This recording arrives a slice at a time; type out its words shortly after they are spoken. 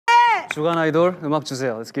주간 아이돌 음악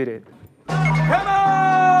주세요. Let's get it.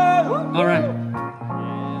 Alright.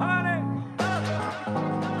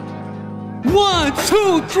 1, 2,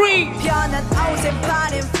 3. 편한 옷에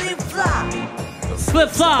파는 flip-flop.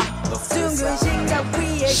 Flip-flop. 둥근 식탁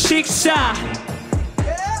위에 식사.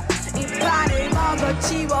 이 판을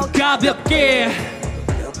먹어치워 가볍게.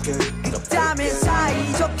 그다음에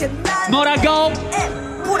사이좋게 난 뭐라고?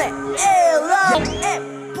 F분의 1로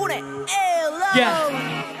F분의 1로 Yeah.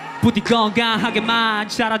 부디 건강하게만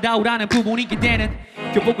자라다 오라는 부모님 기대는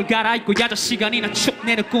교복을 갈아입고 야자 시간이나 축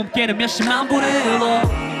내는 꿈 깨는 몇십만 분의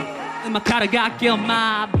 1로 음악하러 갈게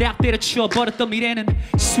엄마 대학 때려치워버렸던 미래는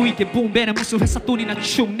수익의 붐배는 무슨 회사 돈이나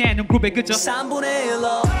축 내는 그룹에 그저 3분의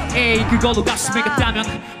 1로 에이 그걸로 가슴에 갔다면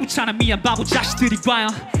우차나 미안 바보 자식들이 과연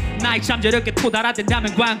나의 잠재력에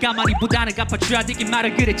도달하된다면 과연 가만히 보다는 갚아줘야 되긴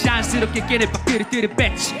말을 그래 자연스럽게 깨를 밥그릇들을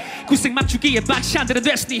뺐지 구색 맞추기에 반찬들은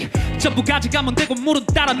됐으니 전부 가져가면 되고 물은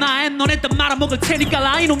따라 나의 너네 다 말아먹을 테니까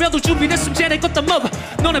라인 오면도 준비됐으면 쟤네 것다 먹어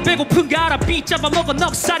너네 배고픈가 알아 비 잡아먹어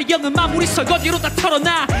넉살이 형은 마무리 설거지로 다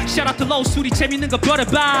털어놔 Shout out to low 술이 재밌는 거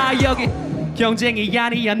버려봐 여기 경쟁이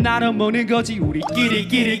아니야 나눠 먹는 거지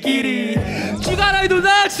우리끼리 주간 아이돌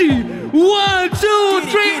나치 1, 2, 3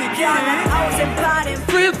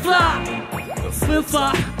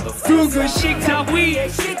 Flip-flop 둥근 식탁 위에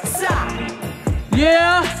식사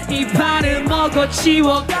Yeah 이 판을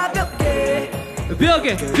먹어치워 가볍게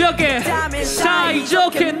벽에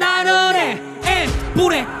사이좋게 나눠내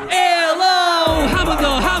N분의 1로 한 번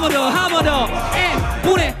더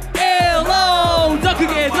N분의 1로 더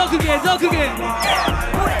크게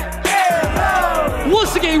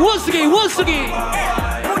Once again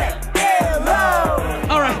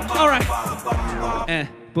Alright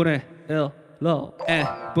N분의 1로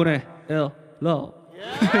N분의 1로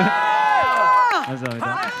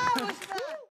감사합니다.